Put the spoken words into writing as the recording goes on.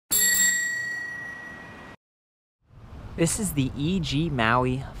This is the EG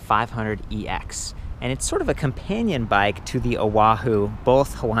Maui 500EX, and it's sort of a companion bike to the Oahu,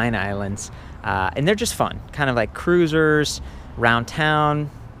 both Hawaiian Islands, and they're just fun, kind of like cruisers, around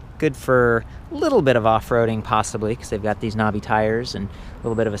town, good for a little bit of off-roading possibly, because they've got these knobby tires and a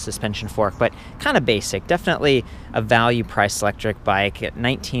little bit of a suspension fork, but kind of basic. Definitely a value-priced electric bike at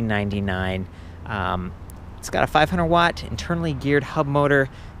 $19.99. It's got a 500 watt internally geared hub motor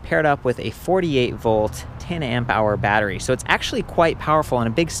paired up with a 48 volt 10 amp hour battery. So it's actually quite powerful and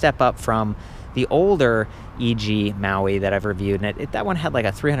a big step up from the older EG Maui that I've reviewed. And that one had like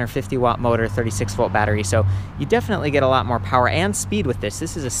a 350 watt motor, 36 volt battery. So you definitely get a lot more power and speed with this.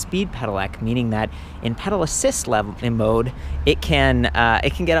 This is a speed pedelec, meaning that in pedal assist level in mode, it can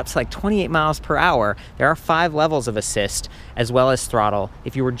get up to like 28 miles per hour. There are 5 levels of assist as well as throttle.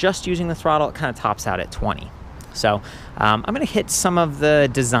 If you were just using the throttle, it kind of tops out at 20. So I'm going to hit some of the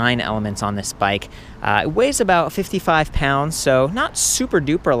design elements on this bike. It weighs about 55 pounds, so not super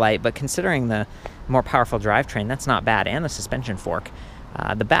duper light, but considering the more powerful drivetrain, that's not bad, and the suspension fork.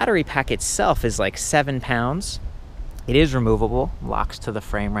 The battery pack itself is like 7 pounds. It is removable, locks to the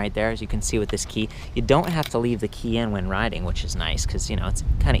frame right there, as you can see with this key. You don't have to leave the key in when riding, which is nice, because it's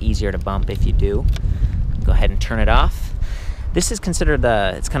kind of easier to bump if you do. Go ahead and turn it off. This is considered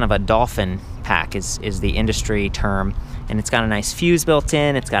it's kind of a dolphin pack is the industry term, and it's got a nice fuse built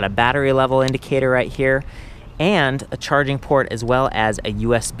in. It's got a battery level indicator right here and a charging port as well as a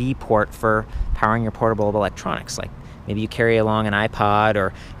USB port for powering your portable electronics. Like maybe you carry along an iPod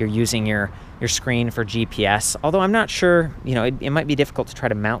or you're using your screen for GPS. Although I'm not sure, it might be difficult to try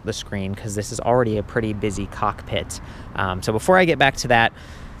to mount the screen because this is already a pretty busy cockpit. So before I get back to that,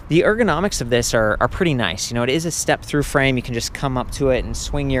 the ergonomics of this are pretty nice. It is a step-through frame. You can just come up to it and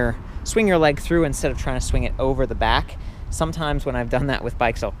swing your leg through instead of trying to swing it over the back. Sometimes when I've done that with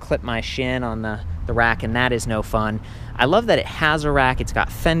bikes, I'll clip my shin on the rack, and that is no fun. I love that it has a rack. It's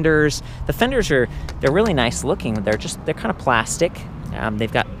got fenders. The fenders they're really nice looking. They're kind of plastic.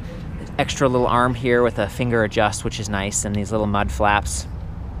 They've got extra little arm here with a finger adjust, which is nice, and these little mud flaps.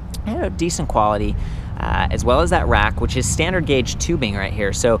 Decent quality. As well as that rack, which is standard gauge tubing right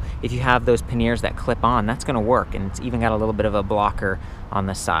here. So if you have those panniers that clip on, that's going to work. And it's even got a little bit of a blocker on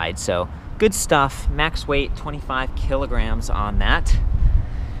the side. So good stuff. Max weight 25 kilograms on that.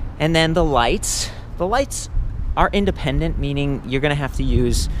 And then the lights. The lights are independent, meaning you're going to have to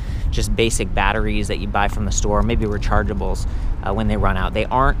use just basic batteries that you buy from the store, maybe rechargeables when they run out. They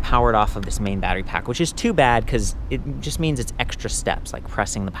aren't powered off of this main battery pack, which is too bad because it just means it's extra steps, like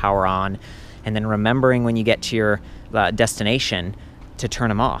pressing the power on and then remembering when you get to your destination to turn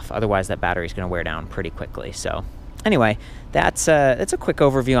them off. Otherwise, that battery is going to wear down pretty quickly. So anyway, that's a quick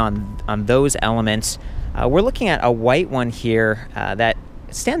overview on those elements. We're looking at a white one here that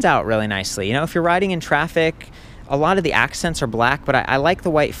stands out really nicely. If you're riding in traffic, a lot of the accents are black, but I like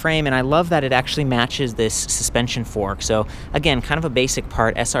the white frame, and I love that it actually matches this suspension fork. So again, kind of a basic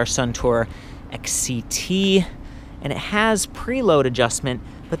part, SR Suntour XCT, and it has preload adjustment,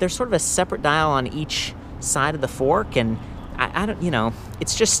 but there's sort of a separate dial on each side of the fork, and I don't,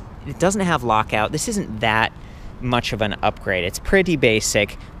 it doesn't have lockout. This isn't that much of an upgrade. It's pretty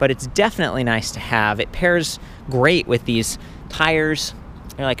basic, but it's definitely nice to have. It pairs great with these tires.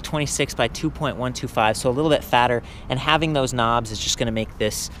 They're like 26 by 2.125, so a little bit fatter, and having those knobs is just going to make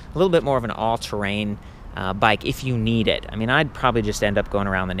this a little bit more of an all-terrain bike if you need it. I mean, I'd probably just end up going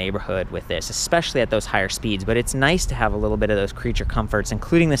around the neighborhood with this, especially at those higher speeds, but it's nice to have a little bit of those creature comforts,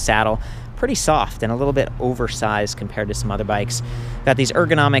 including the saddle. Pretty soft and a little bit oversized compared to some other bikes. Got these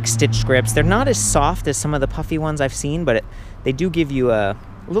ergonomic stitch grips. They're not as soft as some of the puffy ones I've seen, but they do give you a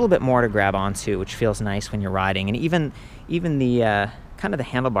little bit more to grab onto, which feels nice when you're riding. And even the kind of the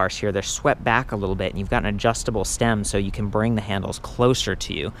handlebars here, they're swept back a little bit, and you've got an adjustable stem so you can bring the handles closer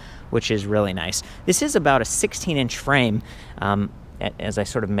to you, which is really nice. This is about a 16-inch frame. As I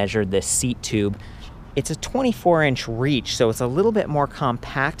sort of measured this seat tube, it's a 24-inch reach, so it's a little bit more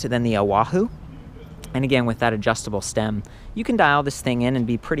compact than the Oahu. And again, with that adjustable stem, you can dial this thing in and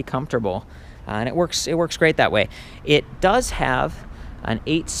be pretty comfortable, and it works great that way. It does have an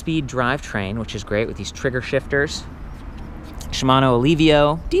 8-speed drivetrain, which is great with these trigger shifters. Shimano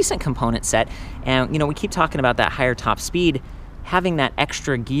Alivio, decent component set, and we keep talking about that higher top speed. Having that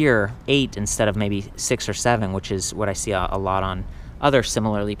extra gear, 8 instead of maybe 6 or 7, which is what I see a lot on other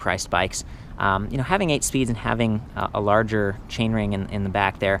similarly priced bikes. Having 8 speeds and having a larger chainring in the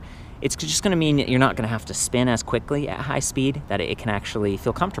back there, it's just going to mean that you're not going to have to spin as quickly at high speed, that it can actually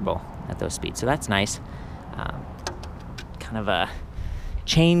feel comfortable at those speeds. So that's nice. Kind of a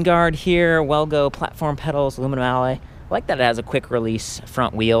chain guard here, Welgo platform pedals, aluminum alloy. I like that it has a quick release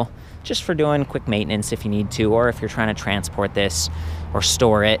front wheel, just for doing quick maintenance if you need to, or if you're trying to transport this or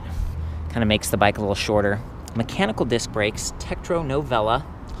store it. Kind of makes the bike a little shorter. Mechanical disc brakes, Tektro Novella,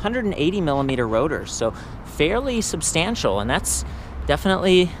 180 millimeter rotors, so fairly substantial, and that's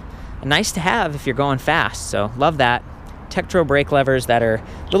definitely nice to have if you're going fast, so love that. Tektro brake levers that are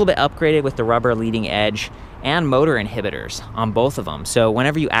a little bit upgraded with the rubber leading edge, and motor inhibitors on both of them. So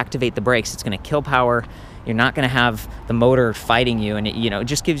whenever you activate the brakes, it's going to kill power. You're not going to have the motor fighting you, and it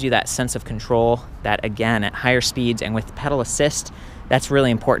just gives you that sense of control that, again, at higher speeds and with pedal assist, that's really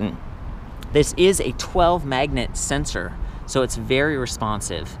important. This is a 12 magnet sensor, so it's very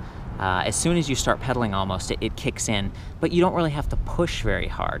responsive. As soon as you start pedaling almost, it kicks in, but you don't really have to push very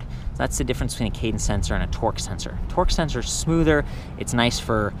hard. So that's the difference between a cadence sensor and a torque sensor. Torque sensor is smoother. It's nice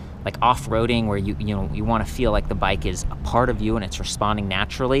for like off-roading where you want to feel like the bike is a part of you and it's responding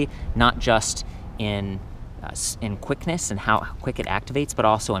naturally, not just in quickness and how quick it activates, but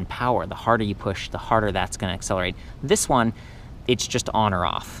also in power. The harder you push, the harder that's going to accelerate. This one, it's just on or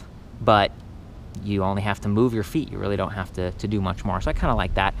off, but you only have to move your feet. You really don't have to do much more. So I kind of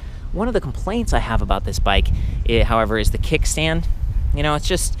like that. One of the complaints I have about this bike, however, is the kickstand.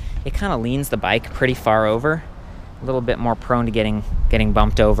 It kind of leans the bike pretty far over, a little bit more prone to getting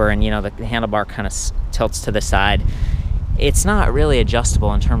bumped over, and the handlebar kind of tilts to the side. It's not really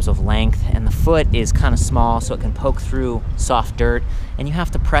adjustable in terms of length, and the foot is kind of small, so it can poke through soft dirt, and you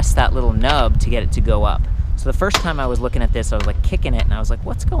have to press that little nub to get it to go up. So the first time I was looking at this, I was like kicking it, and I was like,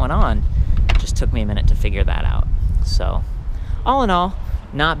 what's going on? It just took me a minute to figure that out. So all in all,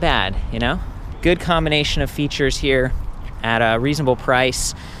 not bad, Good combination of features here at a reasonable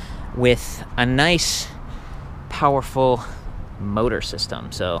price with a nice, powerful motor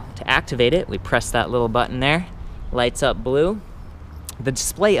system. So to activate it, we press that little button there, lights up blue. The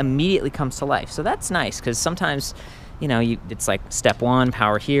display immediately comes to life. So that's nice, because sometimes, it's like step 1,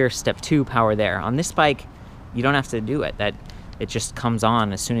 power here, step 2, power there. On this bike, you don't have to do it. It just comes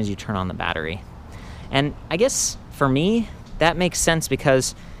on as soon as you turn on the battery. And I guess for me, that makes sense,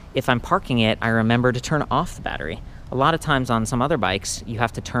 because if I'm parking it, I remember to turn off the battery. A lot of times on some other bikes, you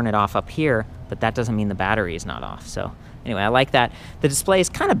have to turn it off up here, but that doesn't mean the battery is not off. So anyway, I like that. The display is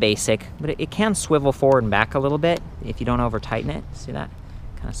kind of basic, but it can swivel forward and back a little bit if you don't over tighten it. See that?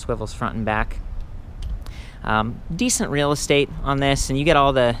 Kind of swivels front and back. Decent real estate on this, and you get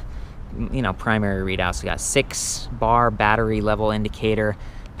all the primary readouts. We got 6-bar battery level indicator,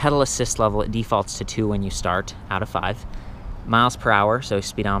 pedal assist level, it defaults to 2 when you start out of 5. Miles per hour, so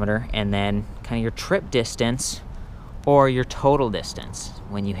speedometer, and then kind of your trip distance or your total distance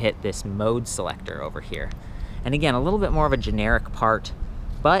when you hit this mode selector over here. And again, a little bit more of a generic part,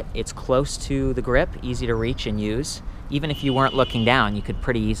 but it's close to the grip, easy to reach and use. Even if you weren't looking down, you could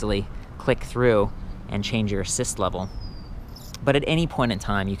pretty easily click through and change your assist level. But at any point in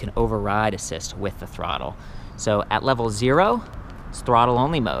time, you can override assist with the throttle. So at level 0, it's throttle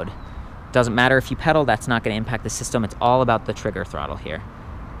only mode. Doesn't matter if you pedal, that's not going to impact the system. It's all about the trigger throttle here.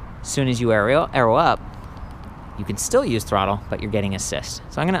 As soon as you arrow up, you can still use throttle, but you're getting assist.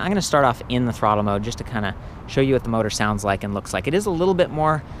 So I'm gonna start off in the throttle mode just to kind of show you what the motor sounds like and looks like. It is a little bit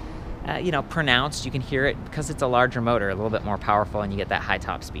more, pronounced. You can hear it because it's a larger motor, a little bit more powerful, and you get that high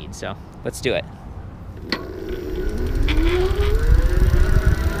top speed. So let's do it.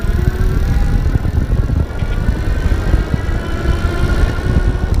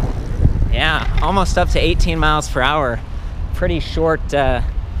 Yeah, almost up to 18 miles per hour. Pretty short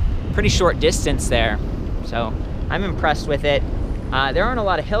distance there. So I'm impressed with it. There aren't a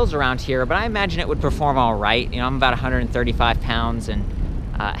lot of hills around here, but I imagine it would perform all right. I'm about 135 pounds, and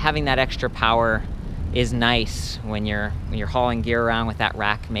having that extra power is nice when you're hauling gear around with that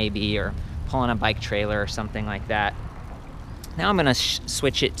rack maybe, or pulling a bike trailer or something like that. Now I'm gonna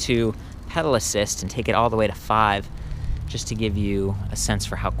switch it to pedal assist and take it all the way to 5, just to give you a sense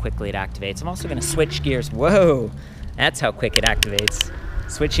for how quickly it activates. I'm also gonna switch gears. Whoa, that's how quick it activates.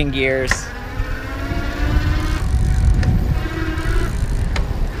 Switching gears.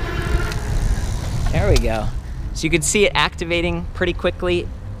 There we go. So you can see it activating pretty quickly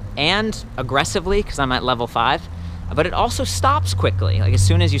and aggressively, because I'm at level 5, but it also stops quickly. Like as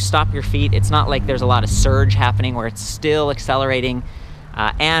soon as you stop your feet, it's not like there's a lot of surge happening where it's still accelerating.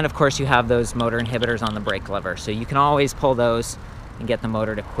 And of course you have those motor inhibitors on the brake lever, so you can always pull those and get the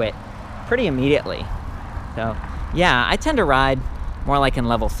motor to quit pretty immediately. So yeah, I tend to ride more like in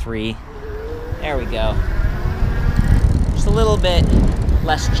level 3. There we go. Just a little bit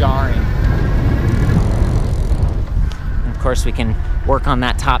less jarring. And of course we can work on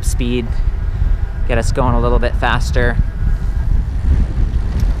that top speed, get us going a little bit faster.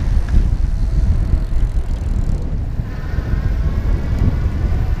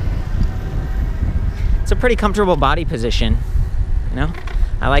 pretty comfortable body position, you know?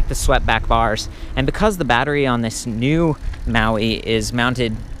 I like the swept back bars. And because the battery on this new Maui is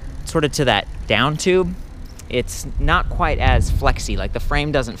mounted sort of to that down tube, it's not quite as flexy. Like the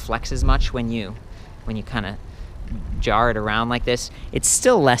frame doesn't flex as much when you kind of jar it around like this. It's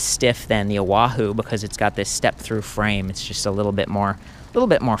still less stiff than the Oahu because it's got this step-through frame. It's just a little bit more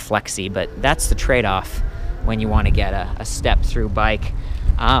flexy, but that's the trade-off when you want to get a step-through bike.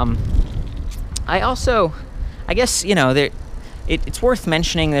 I guess, you know, it's worth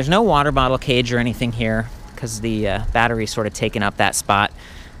mentioning there's no water bottle cage or anything here because the battery's sort of taken up that spot.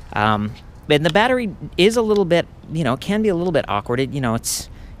 And the battery is a little bit, you know, can be a little bit awkward.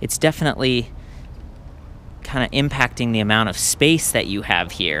 It's definitely kind of impacting the amount of space that you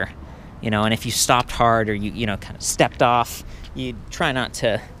have here, you know, and if you stopped hard or you know, kind of stepped off, you try not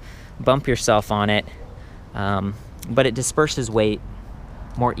to bump yourself on it. But it disperses weight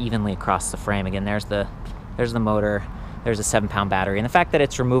more evenly across the frame. Again, there's the motor, there's a 7-pound battery, and the fact that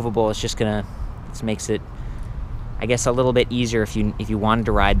it's removable is just makes it, I guess, a little bit easier if you wanted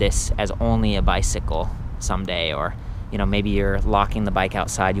to ride this as only a bicycle someday, or, you know, maybe you're locking the bike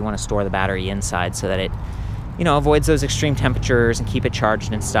outside, you want to store the battery inside so that it, you know, avoids those extreme temperatures and keep it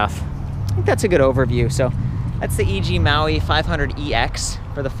charged and stuff. I think that's a good overview. So that's the EG Maui 500EX.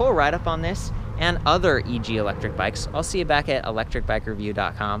 For the full write-up on this and other EG electric bikes, I'll see you back at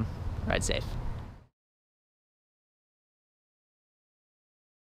ElectricBikeReview.com. Ride safe.